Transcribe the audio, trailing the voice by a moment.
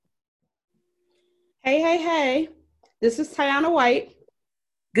Hey, hey, hey. This is Tiana White.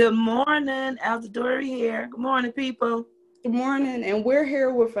 Good morning, Aldadori here. Good morning, people. Good morning, and we're here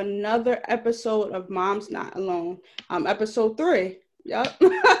with another episode of Mom's Not Alone. Episode three. Yep.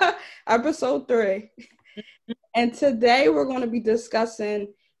 Episode three. And today we're going to be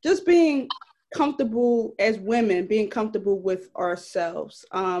discussing just being comfortable as women, being comfortable with ourselves.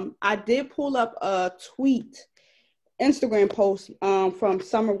 I did pull up a Instagram post from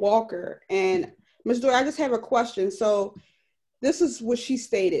Summer Walker. And Ms. Dory, I just have a question. So this is what she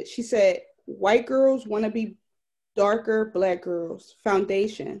stated. She said, white girls want to be darker, black girls.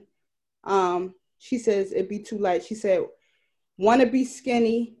 Foundation. She says it'd be too light. She said, want to be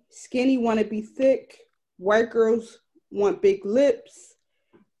skinny, skinny want to be thick. White girls want big lips.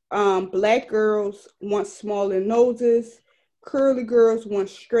 Black girls want smaller noses. Curly girls want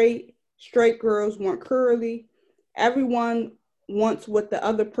straight. Straight girls want curly. Everyone wants what the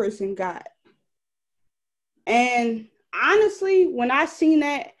other person got. And honestly, when I seen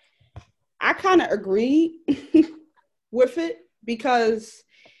that, I kind of agreed with it because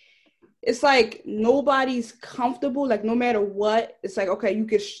it's like nobody's comfortable. Like no matter what, it's like okay, you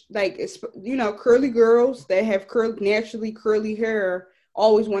get like it's curly girls that have naturally curly hair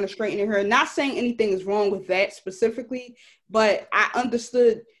always want to straighten their hair. Not saying anything is wrong with that specifically, but I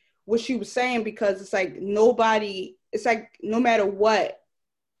understood what she was saying because it's like nobody. It's like no matter what,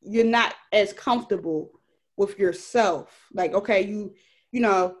 you're not as comfortable with yourself. Like okay, you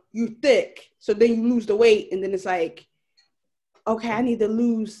thick, so then you lose the weight, and then it's like okay, I need to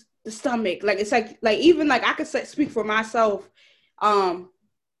lose the stomach. Like it's like even like I could speak for myself. Um,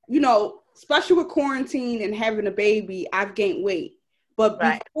 especially with quarantine and having a baby, I've gained weight. But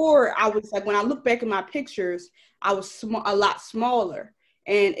Right. before, I was like when I look back at my pictures, I was a lot smaller,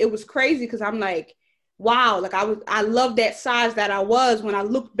 and it was crazy because I'm like, wow, like I love that size that I was when I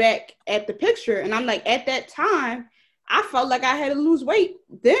looked back at the picture, and I'm like at that time. I felt like I had to lose weight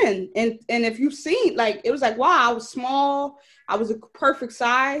then. And if you've seen, like, it was like, wow, I was small. I was a perfect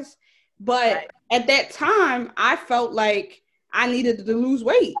size. But Right. at that time, I felt like I needed to lose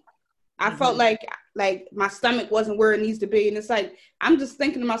weight. I felt like my stomach wasn't where it needs to be. And it's like, I'm just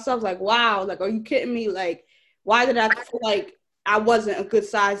thinking to myself, like, wow, like, are you kidding me? Like, why did I feel like I wasn't a good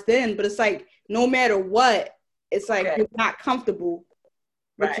size then? But it's like, no matter what, it's like Okay. you're not comfortable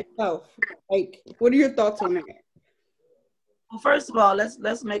with Right. yourself. Like, what are your thoughts on that? Well, first of all,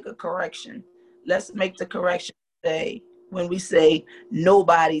 let's make a correction. Let's make the correction today when we say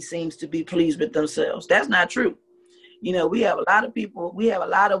nobody seems to be pleased with themselves. That's not true. We have a lot of people, we have a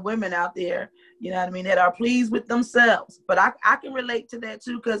lot of women out there, you know what I mean, that are pleased with themselves. But I can relate to that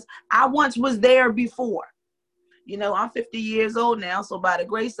too, because I once was there before. I'm 50 years old now, so by the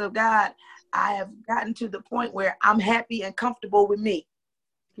grace of God, I have gotten to the point where I'm happy and comfortable with me.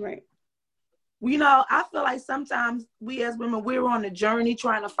 Right. I feel like sometimes we as women, we're on a journey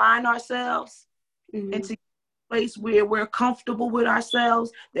trying to find ourselves and Mm-hmm. to a place where we're comfortable with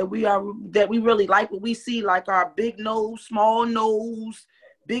ourselves, that we really like what we see, like our big nose, small nose,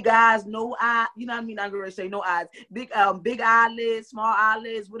 big eyes, no eye, you know what I mean? I'm going to say no eyes, big eyelids, small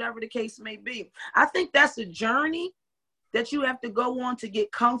eyelids, whatever the case may be. I think that's a journey that you have to go on to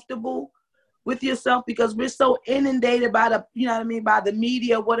get comfortable with yourself, because we're so inundated by by the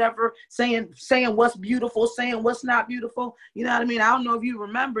media, whatever, saying what's beautiful, saying what's not beautiful. I don't know if you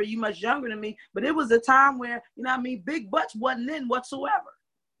remember, you much younger than me, but it was a time where, big butts wasn't in whatsoever.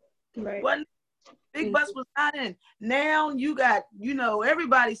 Right. Wasn't Big butts was not in. Now you got,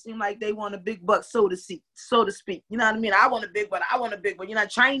 everybody seem like they want a big butt, so to speak. You know what I mean? I want a big butt. I want a big butt.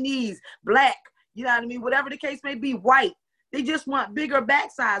 Chinese, black, whatever the case may be, white. They just want bigger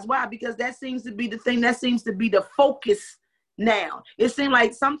back size. Why? Because that seems to be the thing. That seems to be the focus now. It seems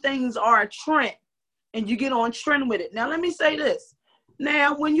like some things are a trend and you get on trend with it. Now, let me say this.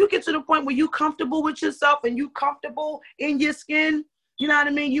 Now, when you get to the point where you're comfortable with yourself and you comfortable in your skin, you know what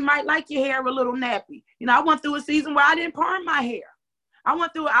I mean? You might like your hair a little nappy. I went through a season where I didn't perm my hair. I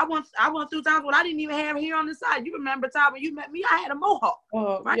went through times when I didn't even have hair on the side. You remember the time when you met me? I had a mohawk.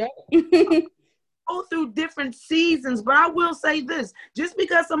 Right? Yeah. Go through different seasons, but I will say this: just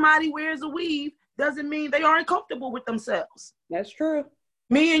because somebody wears a weave doesn't mean they aren't comfortable with themselves. That's true.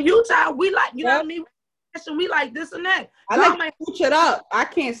 Me and Utah, we like, you know what Yep. I mean? We like this and that. I Y'all like to might switch it up. I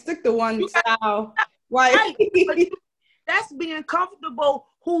can't stick to one you got style. Right. right, but that's being comfortable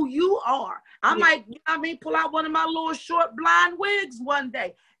who you are. I Yeah. might, pull out one of my little short blind wigs one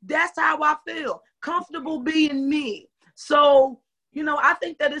day. That's how I feel. Comfortable being me. So, I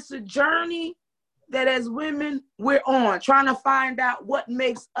think that it's a journey that as women we're on, trying to find out what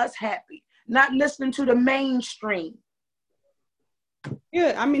makes us happy, not listening to the mainstream.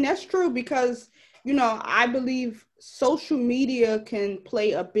 Yeah. I mean, that's true because I believe social media can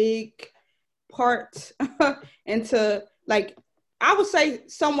play a big part into, like, I would say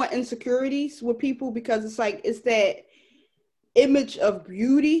somewhat insecurities with people, because it's like, it's that image of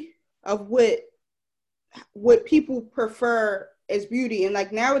beauty of what people prefer as beauty. And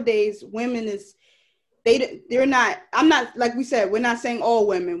like nowadays women is, they're not, I'm not, like we said, we're not saying all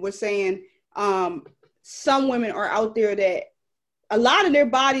women, we're saying some women are out there that a lot of their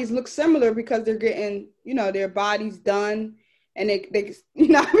bodies look similar because they're getting, their bodies done, and they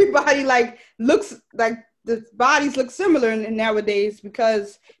everybody like looks like the bodies look similar nowadays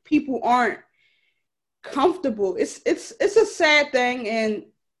because people aren't comfortable. It's a sad thing, and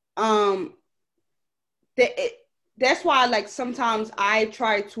that's why, like, sometimes I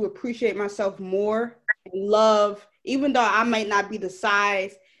try to appreciate myself more and love, even though I might not be the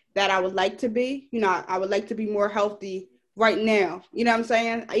size that I would like to be. I would like to be more healthy right now. You know what I'm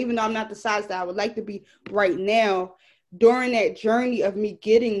saying? Even though I'm not the size that I would like to be right now, during that journey of me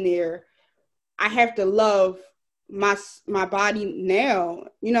getting there, I have to love my body now.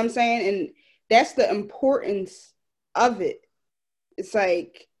 You know what I'm saying? And that's the importance of it. It's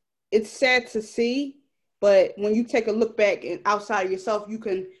like, it's sad to see, but when you take a look back and outside of yourself, you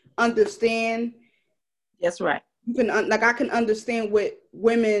can understand. That's right. You can I can understand what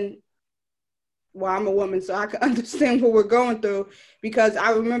women. Well, I'm a woman, so I can understand what we're going through, because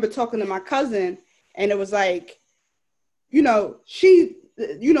I remember talking to my cousin, and it was like, she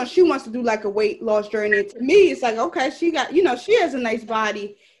wants to do like a weight loss journey. And to me, it's like, okay, she has a nice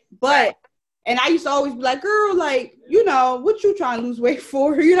body, but. Right. And I used to always be like, girl, like, what you trying to lose weight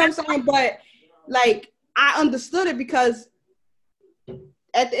for? You know what I'm saying? But like, I understood it because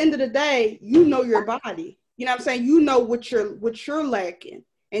at the end of the day, your body. You know what I'm saying? You know what you're lacking.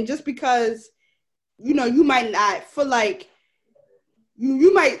 And just because, you might not feel like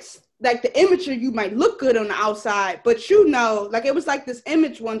you might, like, the image of you might look good on the outside, but like, it was like this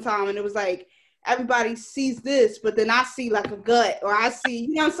image one time, and it was like, everybody sees this, but then I see like a gut, or I see,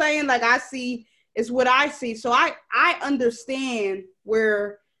 you know what I'm saying? Like, I see, it's what I see. So I understand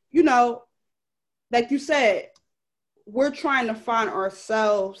where, like you said, we're trying to find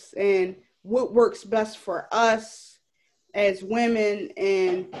ourselves and what works best for us as women.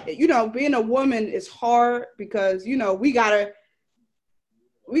 And, being a woman is hard because, we gotta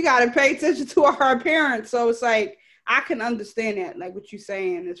pay attention to our parents. So it's like, I can understand that, like what you're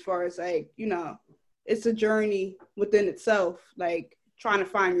saying, as far as like, it's a journey within itself, like trying to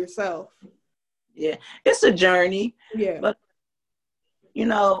find yourself. Yeah, it's a journey. Yeah. But,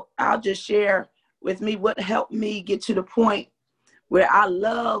 I'll just share with me what helped me get to the point where I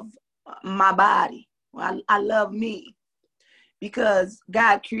love my body. I love me because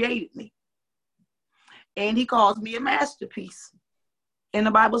God created me, and he calls me a masterpiece. And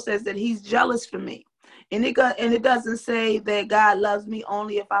the Bible says that he's jealous for me. And it doesn't say that God loves me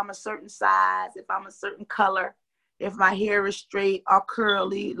only if I'm a certain size, if I'm a certain color, if my hair is straight or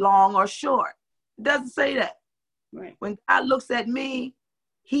curly, long or short. It doesn't say that. Right. When God looks at me,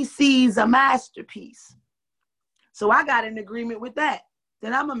 he sees a masterpiece. So I got in agreement with that.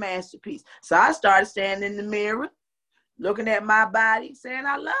 Then I'm a masterpiece. So I started standing in the mirror, looking at my body, saying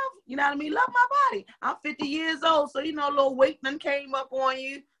I love, love my body. I'm 50 years old, so, a little weight done came up on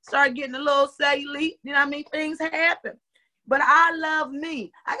you, start getting a little cellulite, things happen. But I love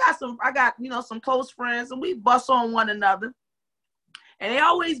me. I got some close friends, and we bust on one another. And they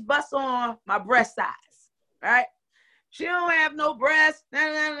always bust on my breast size, right? She don't have no breasts,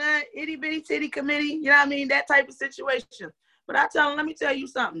 itty bitty titty committee, that type of situation. But I tell them, let me tell you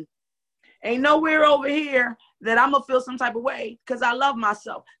something. Ain't nowhere over here that I'm going to feel some type of way because I love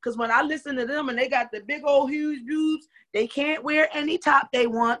myself. Because when I listen to them and they got the big old huge boobs, they can't wear any top they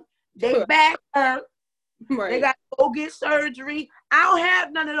want. They back hurt. Right. They got to go get surgery. I don't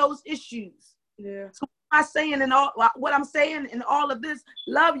have none of those issues. Yeah. So what I'm saying in all of this,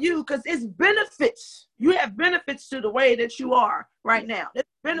 love you because it's benefits. You have benefits to the way that you are right now. There's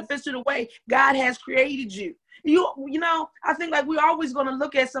benefits to the way God has created you. I think like we're always going to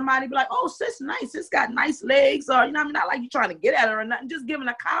look at somebody and be like, oh, sis, nice. Sis got nice legs. Or, not like you trying to get at her or nothing. Just giving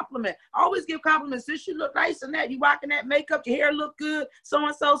a compliment. I always give compliments. Sis, you look nice in that. You rocking that makeup. Your hair look good.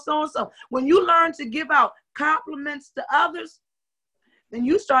 So-and-so, so-and-so. When you learn to give out compliments to others, then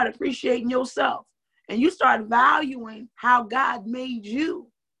you start appreciating yourself. And you start valuing how God made you.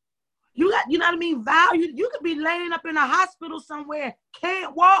 You got, value. You could be laying up in a hospital somewhere,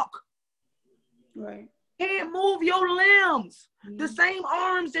 can't walk. Right. Can't move your limbs. Mm-hmm. The same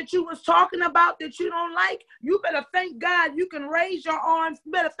arms that you was talking about that you don't like, you better thank God you can raise your arms.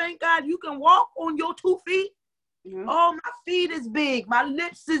 You better thank God you can walk on your 2 feet. Yeah. Oh, my feet is big. My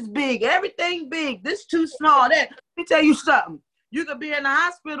lips is big. Everything big. This too small. That. Let me tell you something. You could be in the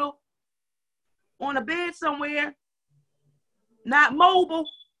hospital on a bed somewhere, not mobile.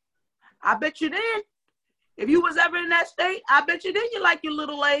 I bet you then, if you was ever in that state, I bet you then you like your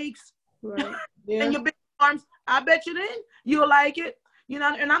little legs. Right. Yeah. And your big arms. I bet you then you'll like it. You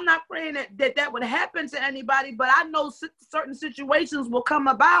know, and I'm not praying that would happen to anybody, but I know certain situations will come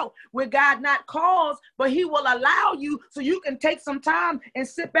about where God not calls, but he will allow you so you can take some time and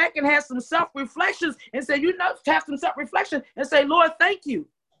sit back and have some self-reflections and say, have some self-reflection and say, Lord, thank you.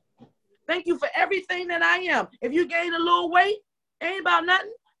 Thank you for everything that I am. If you gain a little weight, ain't about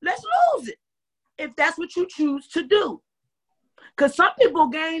nothing, let's lose it. If that's what you choose to do. Because some people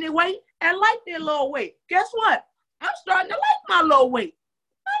gain their weight and like their low weight. Guess what? I'm starting to like my low weight.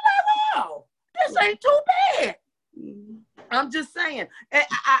 I'm like, oh, this ain't too bad. I'm just saying.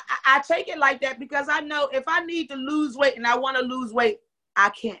 I take it like that because I know if I need to lose weight and I want to lose weight, I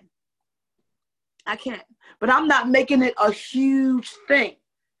can. But I'm not making it a huge thing.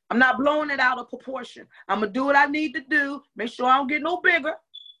 I'm not blowing it out of proportion. I'm going to do what I need to do, make sure I don't get no bigger,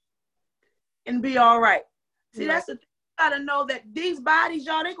 and be all right. See, that's the thing. You got to know that these bodies,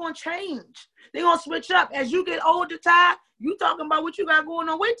 y'all, they're going to change. They're going to switch up. As you get older, Ty, you talking about what you got going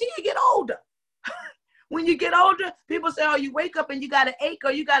on. Wait till you get older. When you get older, people say, oh, you wake up and you got an ache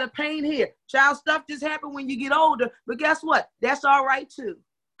or you got a pain here. Child, stuff just happened when you get older. But guess what? That's all right, too.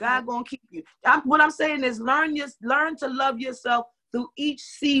 God going to keep you. What I'm saying is learn to love yourself through each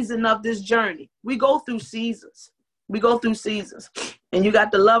season of this journey. We go through seasons. And you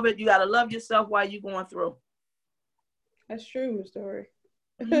got to love it. You got to love yourself while you're going through. That's true, Miss Dory.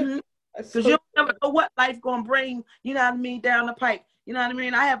 Mm-hmm. Because you don't never know what life going to bring, you know what I mean, down the pike. You know what I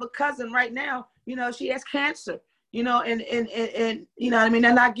mean? I have a cousin right now, you know, she has cancer, you know, and you know what I mean?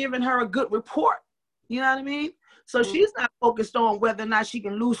 They're not giving her a good report. You know what I mean? So she's not focused on whether or not she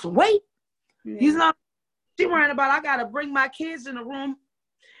can lose some weight. She's worrying about, I got to bring my kids in the room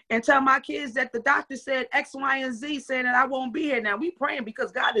and tell my kids that the doctor said X, Y, and Z, saying that I won't be here. Now, we praying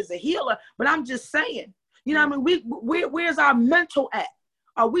because God is a healer, but I'm just saying, you know what I mean? Where's our mental at?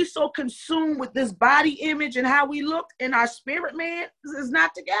 Are we so consumed with this body image and how we look, and our spirit, man, is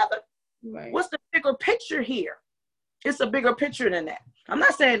not together? Right. What's the bigger picture here? It's a bigger picture than that. I'm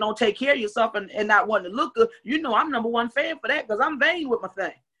not saying don't take care of yourself and not want to look good. You know, I'm number one fan for that because I'm vain with my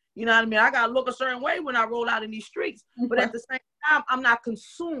thing. You know what I mean? I got to look a certain way when I roll out in these streets. But at the same time, I'm not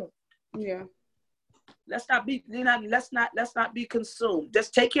consumed. Yeah. Let's not be, you know, let's not be consumed.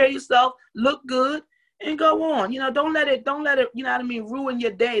 Just take care of yourself, look good, and go on. You know, don't let it, you know what I mean, ruin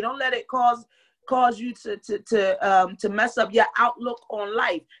your day. Don't let it cause you to mess up your outlook on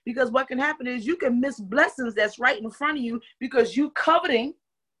life. Because what can happen is you can miss blessings that's right in front of you because you coveting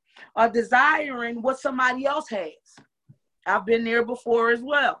or desiring what somebody else has. I've been there before as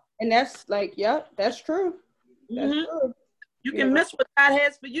well. And that's like, yeah, that's true. That's true. You can miss what God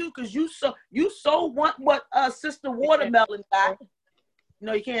has for you because you so want what Sister Watermelon got. You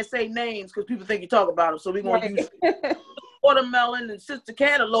know, you can't say names because people think you talk about them. So we're going to use Watermelon and Sister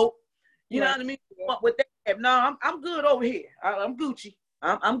Cantaloupe. You know what I mean? What they have. No, I'm good over here. I'm Gucci.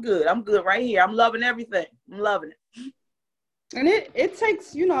 I'm good. I'm good right here. I'm loving everything. I'm loving it. And it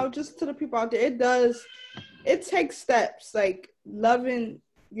takes, you know, just to the people out there, it takes steps, like loving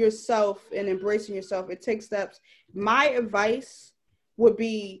yourself and embracing yourself. It takes steps. My advice would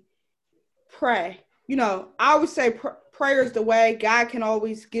be pray. You know, I always say prayer is the way. God can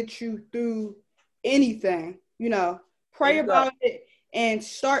always get you through anything. You know, pray about it and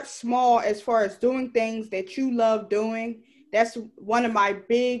start small as far as doing things that you love doing. That's one of my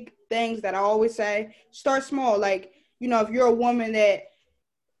big things that I always say. Start small. Like, you know, if you're a woman that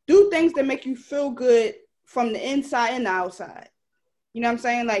do things that make you feel good from the inside and the outside. You know what I'm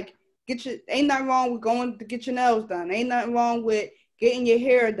saying? Like, ain't nothing wrong with going to get your nails done. Ain't nothing wrong with getting your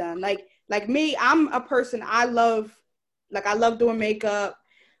hair done. Like me, I'm a person, I love doing makeup,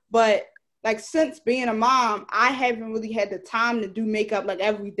 but like since being a mom, I haven't really had the time to do makeup like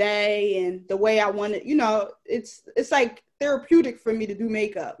every day and the way I want it. You know, it's like therapeutic for me to do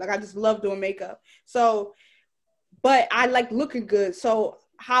makeup. Like I just love doing makeup. So, but I like looking good. So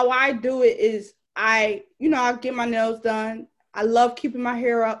how I do it is I get my nails done. I love keeping my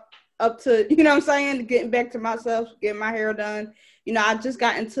hair up to, you know what I'm saying? Getting back to myself, getting my hair done. You know, I just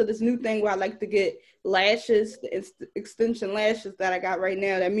got into this new thing where I like to get lashes, the extension lashes that I got right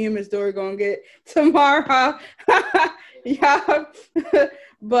now that me and Miss Dory gonna get tomorrow. Yeah.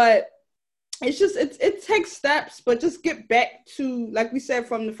 But it's just, it takes steps, but just get back to, like we said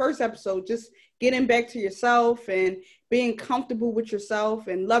from the first episode, just getting back to yourself and being comfortable with yourself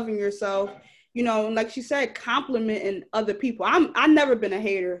and loving yourself. you know, like she said, complimenting other people. I've never been a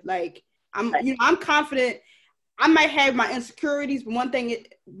hater. Like I'm confident. I might have my insecurities, but one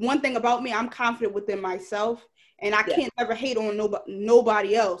thing about me, I'm confident within myself, and I can't ever hate on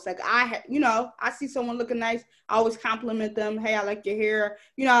nobody else. Like I see someone looking nice, I always compliment them. Hey, I like your hair.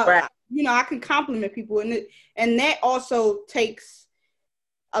 I can compliment people, and that also takes,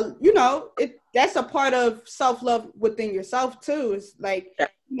 that's a part of self-love within yourself too. It's like,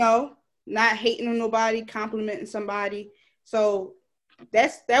 not hating on nobody, complimenting somebody. So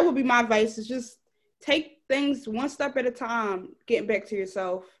that would be my advice, is just take things one step at a time, getting back to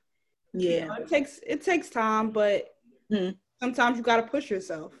yourself. Yeah. It takes time, but sometimes you got to push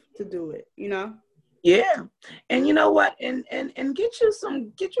yourself to do it, Yeah. And you know what? And get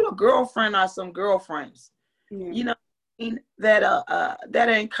you a girlfriend or some girlfriends, that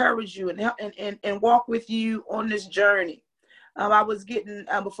encourage you and walk with you on this journey. I was getting,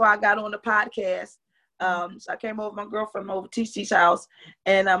 before I got on the podcast, so I came over my girlfriend over TC's house,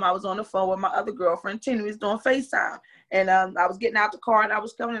 and I was on the phone with my other girlfriend, Tina. We was doing FaceTime, and I was getting out the car, and I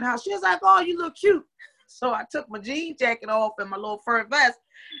was coming in the house. She was like, "Oh, you look cute." So I took my jean jacket off and my little fur vest,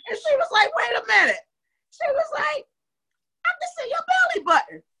 and she was like, "Wait a minute." She was like, "I can see your belly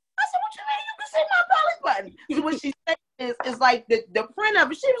button." I said, "What you mean you can see my belly button?" So what she said is like the print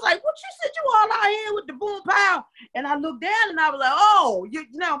of it. She was like, "What you said you all out here with the boom pow?" And I looked down and I was like, "Oh, you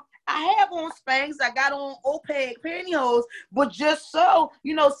know, I have on Spanx. I got on opaque pantyhose, but just so,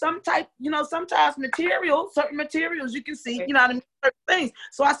 sometimes certain materials you can see, you know what I mean, certain things."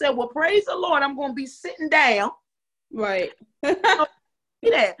 So I said, "Well, praise the Lord, I'm going to be sitting down." Right. That.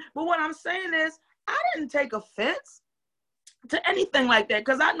 But what I'm saying is, I didn't take offense to anything like that,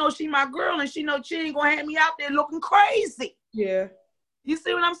 because I know she my girl, and she know she ain't going to have me out there looking crazy. Yeah. You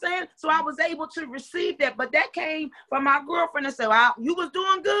see what I'm saying? So I was able to receive that, but that came from my girlfriend and said, "Wow, you was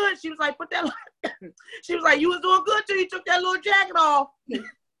doing good." She was like, she was like, "You was doing good till you took that little jacket off."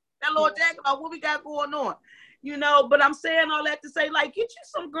 That little jacket off, what we got going on? But I'm saying all that to say, like, get you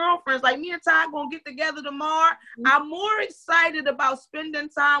some girlfriends. Like, me and Ty gonna get together tomorrow. I'm more excited about spending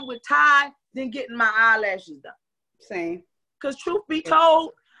time with Ty than getting my eyelashes done. Same. Because truth be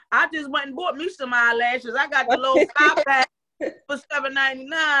told, I just went and bought me some eyelashes. I got the little stop pack for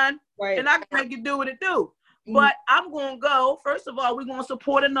 $7.99, right, and I can make it do what it do. But I'm gonna go. First of all, we're gonna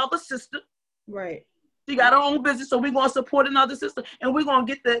support another sister. Right. She got her own business, so we're gonna support another sister, and we're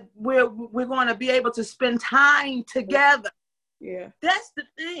gonna we're gonna be able to spend time together. Yeah, that's the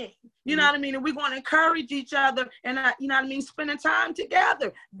thing. You know what I mean? And we're gonna encourage each other, and you know what I mean, spending time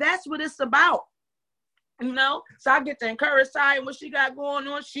together. That's what it's about. So I get to encourage Ty and what she got going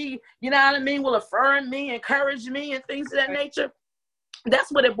on. She, you know what I mean, will affirm me, encourage me, and things of that nature.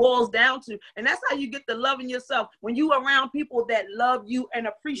 That's what it boils down to. And that's how you get the love in yourself, when you around people that love you and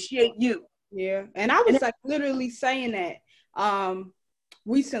appreciate you. Yeah. And I was like literally saying that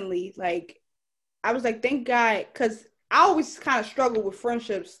recently. Like, I was like, thank God, because I always kind of struggle with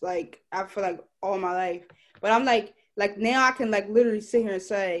friendships, like, I feel like all my life. But I'm like now I can like literally sit here and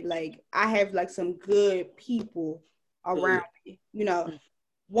say, like, I have like some good people around me.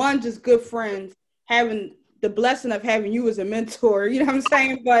 One, just good friends, having the blessing of having you as a mentor, you know what I'm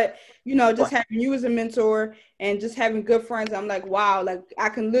saying? But, just having you as a mentor and just having good friends, I'm like, wow, like, I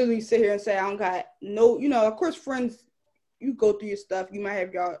can literally sit here and say, I don't got no, of course, friends, you go through your stuff, you might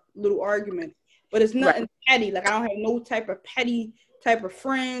have your little arguments, but it's nothing petty. Like, I don't have no type of petty type of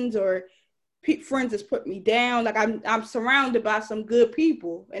friends or friends that's put me down. Like, I'm surrounded by some good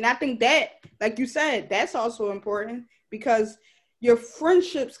people. And I think that, like you said, that's also important, because your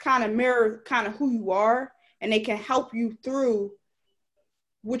friendships kind of mirror kind of who you are, and they can help you through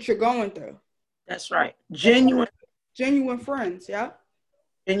what you're going through. That's right. Genuine friends. Yeah.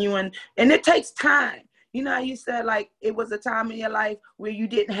 Genuine. And it takes time. You said, like, it was a time in your life where you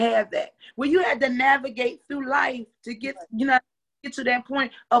didn't have that, where you had to navigate through life to get, get to that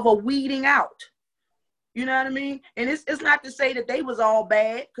point of a weeding out. You know what I mean? And it's not to say that they was all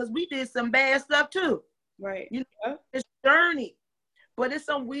bad, because we did some bad stuff too. Right. It's a journey. But it's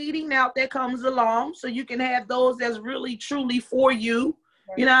some weeding out that comes along, so you can have those that's really truly for you.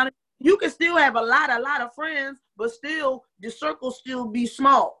 Right. You know what I mean? You can still have a lot of friends, but still the circle still be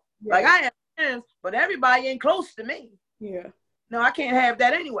small. Right. Like, I have friends, but everybody ain't close to me. Yeah. No, I can't have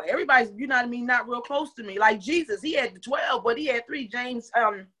that anyway. Everybody's, you know what I mean, not real close to me. Like Jesus, he had the 12, but he had 3. James,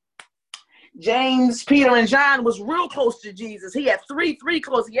 Peter, and John was real close to Jesus. He had three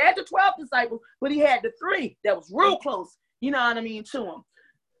close. He had the 12 disciples, but he had the 3 that was real close. You know what I mean, to him.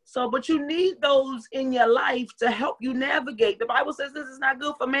 So, but you need those in your life to help you navigate. The Bible says this is not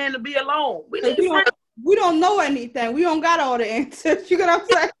good for man to be alone. We need friends. We don't know anything. We don't got all the answers. You know what I'm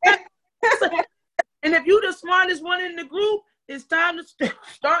saying? And if you the smartest one in the group, it's time to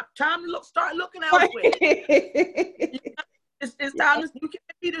start looking elsewhere. It's time to, you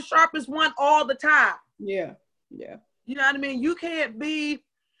can't be the sharpest one all the time. Yeah. Yeah. You know what I mean? You can't be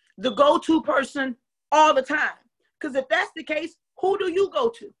the go-to person all the time. Because if that's the case, who do you go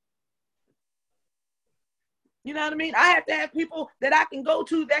to? You know what I mean? I have to have people that I can go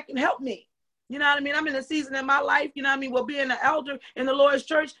to that can help me. You know what I mean? I'm in a season in my life, you know what I mean? Well, being an elder in the Lord's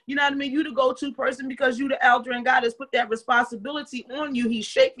church, you know what I mean? You the go-to person because you the elder and God has put that responsibility on you. He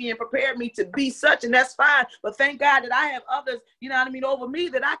shaped me and prepared me to be such, and that's fine. But thank God that I have others, you know what I mean, over me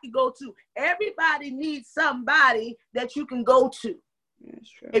that I can go to. Everybody needs somebody that you can go to. That's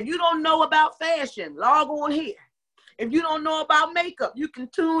true. If you don't know about fashion, log on here. If you don't know about makeup, you can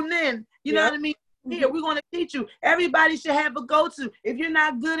tune in. You know what I mean? Here, we're going to teach you. Everybody should have a go-to. If you're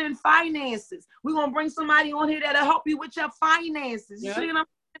not good in finances, we're going to bring somebody on here that'll help you with your finances. You see what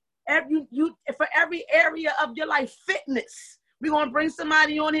I'm saying? For every area of your life, fitness. We're going to bring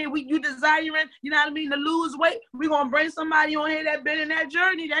somebody on here. You desiring, you know what I mean, to lose weight. We're going to bring somebody on here that's been in that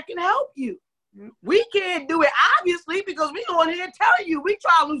journey that can help you. We can't do it, obviously, because we on here telling you we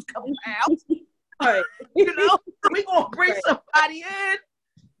try to lose a couple pounds. Right. You know, we're going to bring somebody in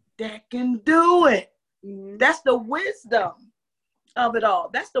that can do it. That's the wisdom of it all.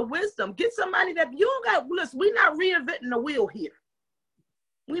 That's the wisdom. Get somebody that you don't got. Listen, we're not reinventing the wheel here.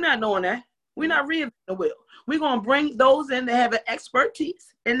 We're not doing that. We're not reinventing the wheel. We're going to bring those in that have an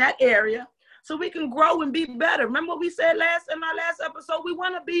expertise in that area so we can grow and be better. Remember what we said in our last episode? We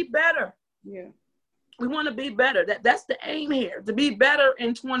want to be better. Yeah. We want to be better. That's the aim here, to be better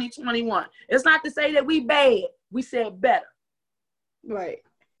in 2021. It's not to say that we bad. We said better. Right.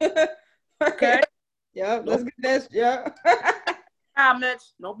 Okay. Yeah, let's get this. Yeah.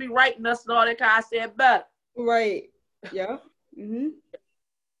 Comments. Don't be writing us and all that kind. I said better. Right. Yeah.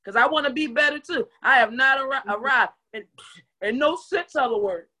 Because I want to be better too. I have not arrived. And no sense of the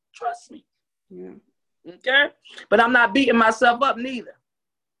word. Trust me. Yeah. Okay. But I'm not beating myself up neither.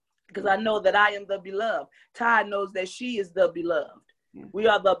 Because I know that I am the beloved. Ty knows that she is the beloved. Yeah. We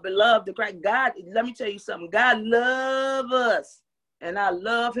are the beloved of Christ. God, let me tell you something. God loves us. And I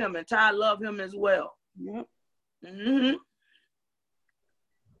love him. And Ty love him as well. Yep.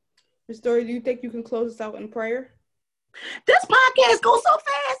 Miss Dory, do you think you can close us out in prayer? This podcast goes so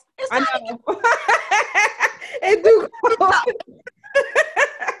fast. It's I know. It do.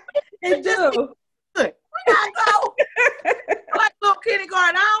 It do. Good. We gotta go. Like little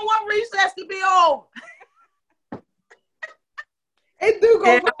kindergarten. I don't want recess to be over. It do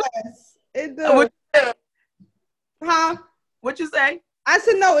go fast. It do. Huh? What you say? I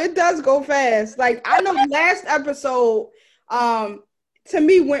said no, it does go fast. Like I know last episode, to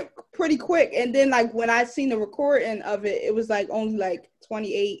me went pretty quick, and then like when I seen the recording of it, it was like only like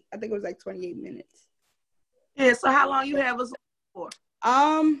 28. I think it was like 28 minutes. Yeah. So how long you have us for?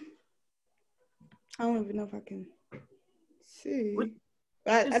 I don't even know if I can see.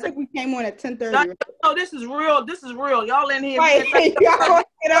 I think we came on at 10:30. No, this is real. This is real. Y'all in here. Right. Y'all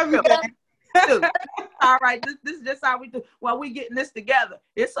get everything. All right, this is just how we do while we getting this together.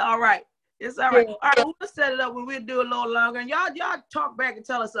 It's all right. It's all right. All right, we'll set it up when we'll do a little longer. And y'all talk back and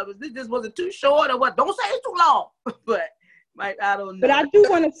tell us something. This wasn't too short or what? Don't say it's too long. But I don't know. But I do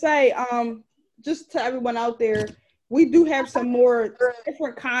want to say, just to everyone out there, we do have some more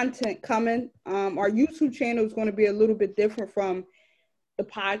different content coming. Our YouTube channel is going to be a little bit different from the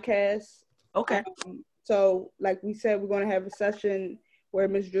podcast. Okay. So, like we said, we're going to have a session where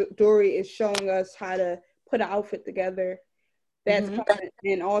Ms. Dory is showing us how to put an outfit together. That's coming.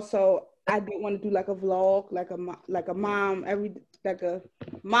 And also, I did want to do like a vlog, like a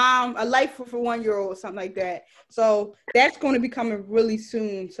life for 1 year old or something like that. So that's going to be coming really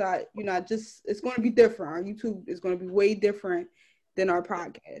soon. So it's going to be different. Our YouTube is going to be way different than our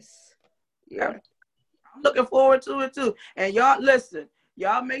podcast. Yeah. I'm looking forward to it too. And y'all listen,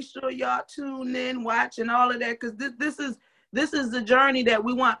 y'all make sure y'all tune in, watch and all of that. Cause this is the journey that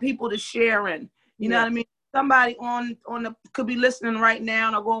we want people to share in. You know what I mean? Somebody could be listening right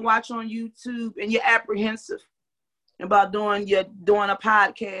now or go and watch on YouTube and you're apprehensive about doing a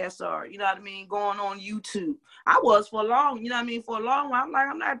podcast or, you know what I mean, going on YouTube. I was for a long while. I'm like,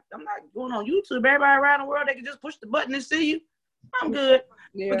 I'm not going on YouTube. Everybody around the world, they can just push the button and see you. I'm good.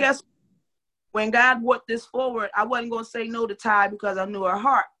 Yeah. But guess when God brought this forward, I wasn't going to say no to Ty because I knew her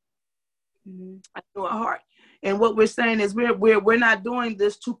heart. I knew her heart. And what we're saying is we're not doing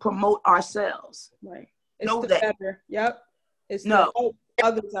this to promote ourselves. Right. It's better. Yep. It's to help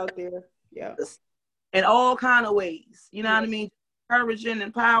others out there. Yeah. In all kind of ways. You know what I mean? encouraging,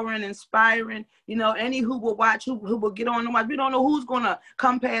 empowering, inspiring. You know, any who will watch, who will get on and watch. We don't know who's going to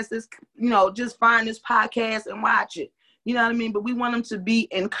come past this, you know, just find this podcast and watch it. You know what I mean? But we want them to be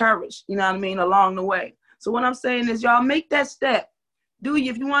encouraged, you know what I mean, along the way. So what I'm saying is, y'all make that step.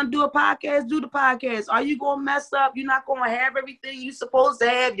 If you want to do a podcast, do the podcast. Are you going to mess up? You're not going to have everything you're supposed to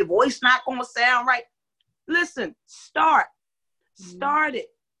have. Your voice not going to sound right. Listen, start it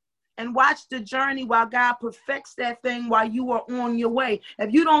and watch the journey while God perfects that thing while you are on your way.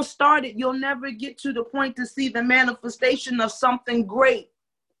 If you don't start it, you'll never get to the point to see the manifestation of something great.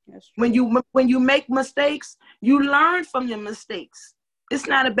 When you make mistakes, you learn from your mistakes. It's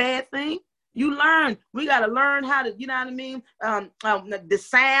not a bad thing. You learn. We got to learn how to, you know what I mean? The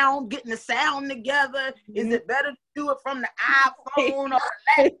sound, getting the sound together. Is it better to do it from the iPhone or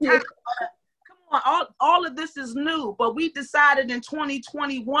the laptop? Come on, all of this is new, but we decided in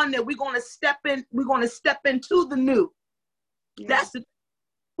 2021 that we're going to step into the new. Yeah.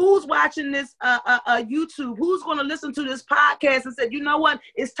 Who's watching this YouTube? Who's going to listen to this podcast and said, you know what?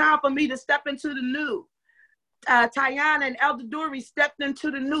 It's time for me to step into the new. Tayana and Elder Dory stepped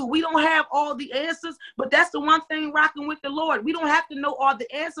into the new. We don't have all the answers, but that's the one thing rocking with the Lord. We don't have to know all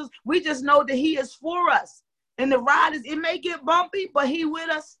the answers. We just know that he is for us. And the ride it may get bumpy, but he with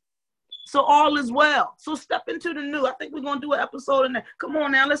us. So all is well. So step into the new. I think we're going to do an episode in there. Come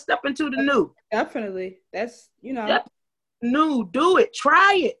on now, let's step into the new. Definitely. That's, you know. New, do it.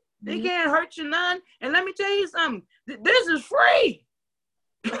 Try it. They can't hurt you none. And let me tell you something. This is free.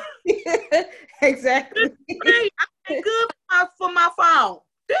 Exactly. This is free. I ain't good for my phone.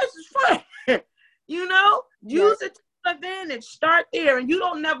 This is free. You know, use it to your advantage. Start there, and you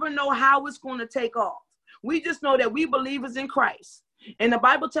don't never know how it's going to take off. We just know that we believers in Christ, and the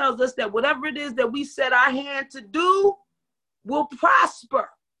Bible tells us that whatever it is that we set our hand to do will prosper.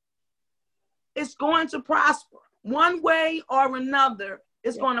 It's going to prosper one way or another.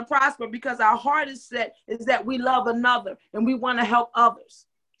 It's going to prosper because our heart is set is that we love another and we want to help others.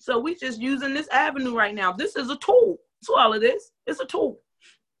 So we just using this avenue right now. This is a tool. That's all it is. It's a tool.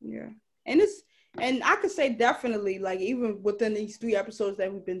 Yeah. And I could say definitely, like, even within these 3 episodes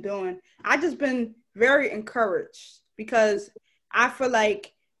that we've been doing, I just been very encouraged because I feel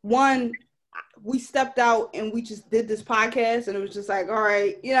like, one, we stepped out and we just did this podcast and it was just like, all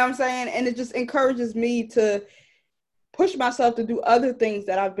right, you know what I'm saying? And it just encourages me to push myself to do other things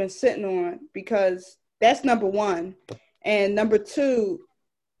that I've been sitting on, because that's number one. And number two,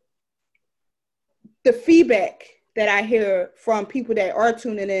 the feedback that I hear from people that are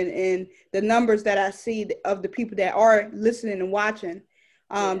tuning in and the numbers that I see of the people that are listening and watching,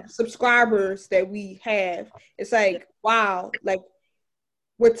 subscribers that we have, it's like, wow, like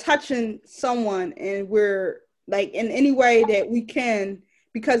we're touching someone and we're like in any way that we can,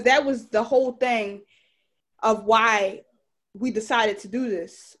 because that was the whole thing of why we decided to do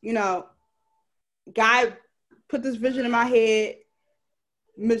this. You know, God put this vision in my head.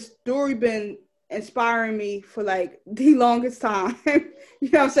 Miss Dory been inspiring me for like the longest time. You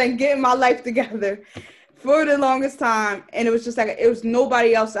know what I'm saying? Getting my life together for the longest time. And it was just like, it was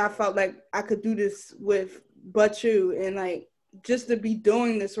nobody else I felt like I could do this with but you. And like, just to be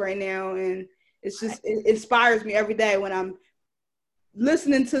doing this right now. And it's just, it inspires me every day when I'm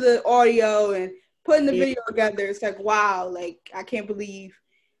listening to the audio and putting the video together. It's like, wow, like I can't believe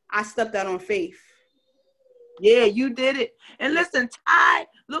I stepped out on faith. Yeah, you did it. And listen, Ty,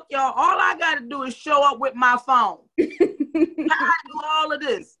 look, y'all, all I got to do is show up with my phone. I do all of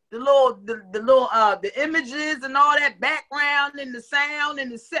this. The images and all that background and the sound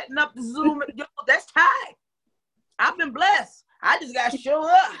and the setting up the Zoom. Yo, that's Ty. I've been blessed. I just got to show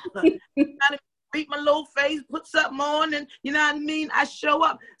up. Beat my little face, put something on, and you know what I mean? I show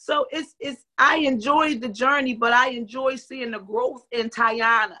up. So I enjoy the journey, but I enjoy seeing the growth in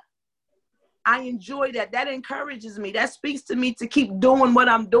Tayana. I enjoy that. That encourages me. That speaks to me to keep doing what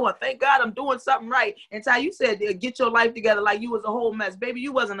I'm doing. Thank God I'm doing something right. And Ty, you said get your life together like you was a whole mess. Baby,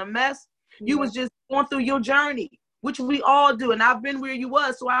 you wasn't a mess. You was just going through your journey, which we all do. And I've been where you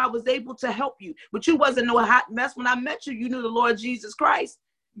was, so I was able to help you. But you wasn't no hot mess. When I met you, you knew the Lord Jesus Christ.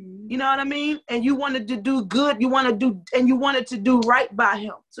 You know what I mean? And you wanted to do good. You wanted to do right by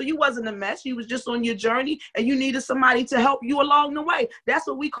him. So you wasn't a mess. You was just on your journey and you needed somebody to help you along the way. That's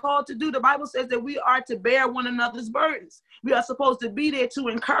what we called to do. The Bible says that we are to bear one another's burdens. We are supposed to be there to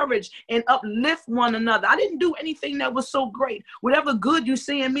encourage and uplift one another. I didn't do anything that was so great. Whatever good you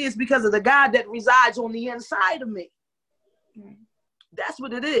see in me is because of the God that resides on the inside of me. That's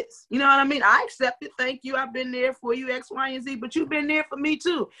what it is. You know what I mean? I accept it. Thank you. I've been there for you, X, Y, and Z. But you've been there for me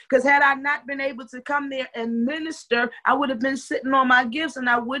too. Because had I not been able to come there and minister, I would have been sitting on my gifts and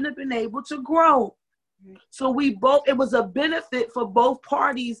I wouldn't have been able to grow. So it was a benefit for both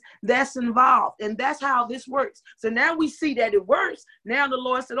parties that's involved. And that's how this works. So now we see that it works. Now the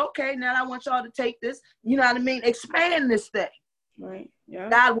Lord said, okay, now I want y'all to take this, you know what I mean? Expand this thing. Right. Yeah.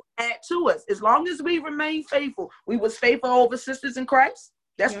 God will add to us. As long as we remain faithful. We was faithful over Sisters in Christ.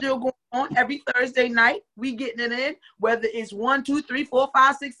 That's still going on every Thursday night. We getting it in, whether it's 1, 2, 3, 4,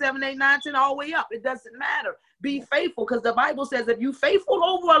 5, 6, 7, 8, 9, 10, all the way up. It doesn't matter. Be faithful, because the Bible says if you faithful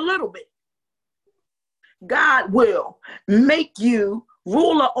over a little bit, God will make you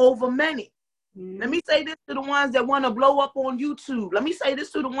ruler over many. Let me say this to the ones that want to blow up on YouTube. Let me say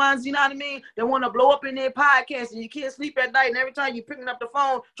this to the ones, you know what I mean, that want to blow up in their podcast and you can't sleep at night, and every time you're picking up the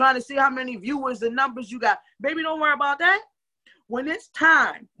phone trying to see how many viewers and numbers you got. Baby, don't worry about that. When it's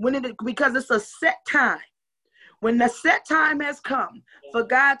time, because it's a set time, when the set time has come for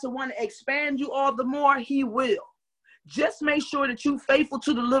God to want to expand you all the more, he will. Just make sure that you're faithful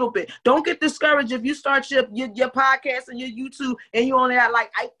to the little bit. Don't get discouraged if you start your podcast and your YouTube and you only have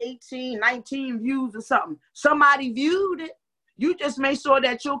like 18, 19 views or something. Somebody viewed it. You just make sure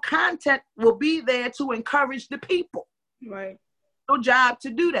that your content will be there to encourage the people. Right. Your job to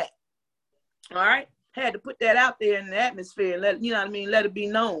do that. All right. Had to put that out there in the atmosphere and let, you know what I mean, let it be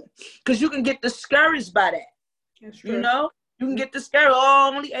known. Because you can get discouraged by that. That's true. You know, you can get discouraged.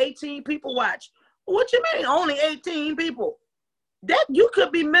 Oh, only 18 people watch. What you mean only 18 people? That you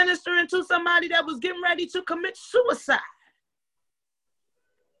could be ministering to somebody that was getting ready to commit suicide.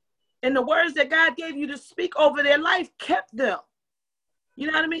 And the words that God gave you to speak over their life kept them. You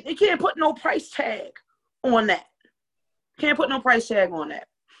know what I mean? You can't put no price tag on that. Can't put no price tag on that.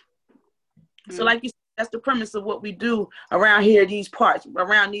 So like you said, that's the premise of what we do around here,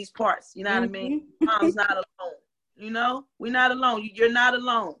 around these parts. You know what I mean? Mom's not alone. You know, we're not alone. You're not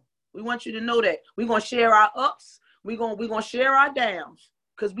alone. We want you to know that. We're going to share our ups. We're going to share our downs,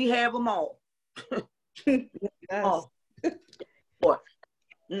 because we have them all. Yes.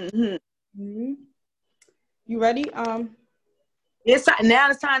 Mm-hmm. You ready? It's time. Now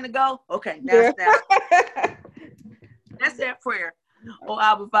it's time to go. Okay. That's that prayer. Oh,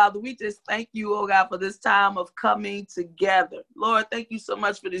 Abba Father, we just thank you, oh God, for this time of coming together. Lord, thank you so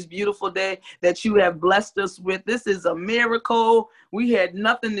much for this beautiful day that you have blessed us with. This is a miracle. We had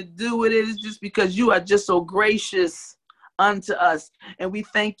nothing to do with it. It's just because you are just so gracious unto us. And we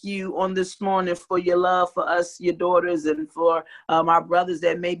thank you on this morning for your love for us, your daughters, and for our brothers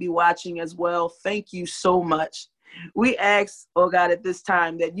that may be watching as well. Thank you so much. We ask, oh God, at this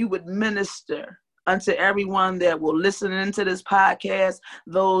time that you would minister unto everyone that will listen into this podcast,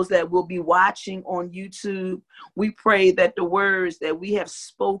 those that will be watching on YouTube. We pray that the words that we have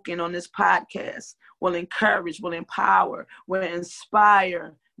spoken on this podcast will encourage, will empower, will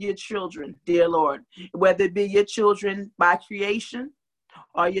inspire your children, dear Lord, whether it be your children by creation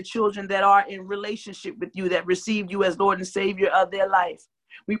or your children that are in relationship with you, that received you as Lord and Savior of their life.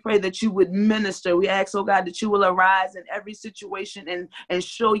 We pray that you would minister. We ask, oh God, that you will arise in every situation and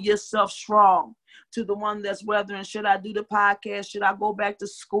show yourself strong to the one that's wondering, should I do the podcast? Should I go back to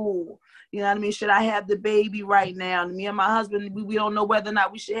school? You know what I mean? Should I have the baby right now? And me and my husband, we don't know whether or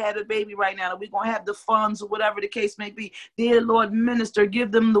not we should have the baby right now. Are we going to have the funds or whatever the case may be? Dear Lord, minister,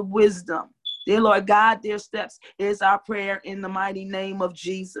 give them the wisdom. Dear Lord, guide their steps is our prayer in the mighty name of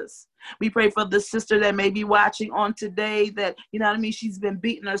Jesus. We pray for the sister that may be watching on today that, you know what I mean, she's been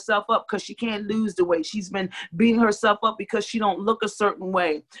beating herself up because she can't lose the weight. She's been beating herself up because she don't look a certain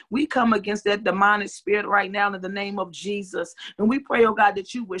way. We come against that demonic spirit right now in the name of Jesus. And we pray, oh God,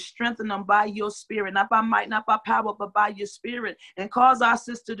 that you would strengthen them by your spirit, not by might, not by power, but by your spirit. And cause our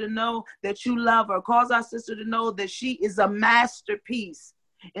sister to know that you love her. Cause our sister to know that she is a masterpiece.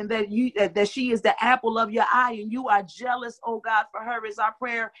 And that she is the apple of your eye, and you are jealous, oh God, for her is our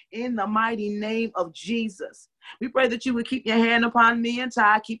prayer in the mighty name of Jesus. We pray that you would keep your hand upon me and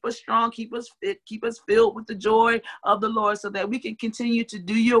Ty, keep us strong, keep us fit, keep us filled with the joy of the Lord, so that we can continue to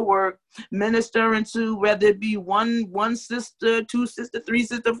do your work, ministering to, whether it be one sister, two sisters, three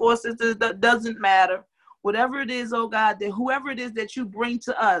sisters, four sisters, that doesn't matter. Whatever it is, oh God, that whoever it is that you bring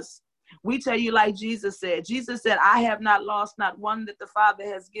to us, we tell you like Jesus said. Jesus said, I have not lost not one that the Father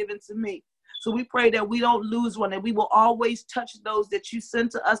has given to me. So we pray that we don't lose one, and we will always touch those that you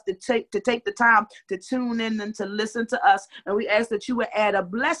send to us to take the time to tune in and to listen to us. And we ask that you would add a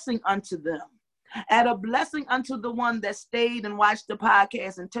blessing unto them. Add a blessing unto the one that stayed and watched the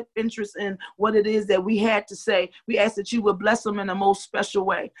podcast and took interest in what it is that we had to say. We ask that you would bless them in a most special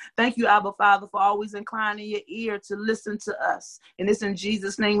way. Thank you, Abba Father, for always inclining your ear to listen to us. And it's in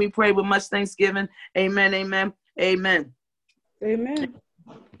Jesus' name we pray with much thanksgiving. Amen, amen, amen. Amen.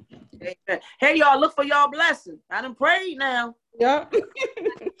 Amen. Hey, y'all, look for y'all blessing. I done prayed now. Yep.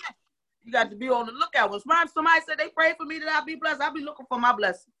 You got to be on the lookout. When somebody said they pray for me that I be blessed, I be looking for my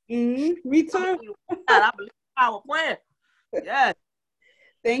blessing. Me too. I believe in our prayer. Yes.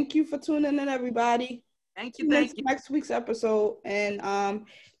 Thank you for tuning in, everybody. Thank you. Thank you. Next week's episode, and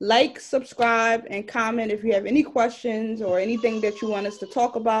like, subscribe, and comment if you have any questions or anything that you want us to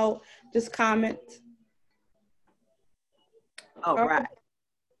talk about. Just comment. All right.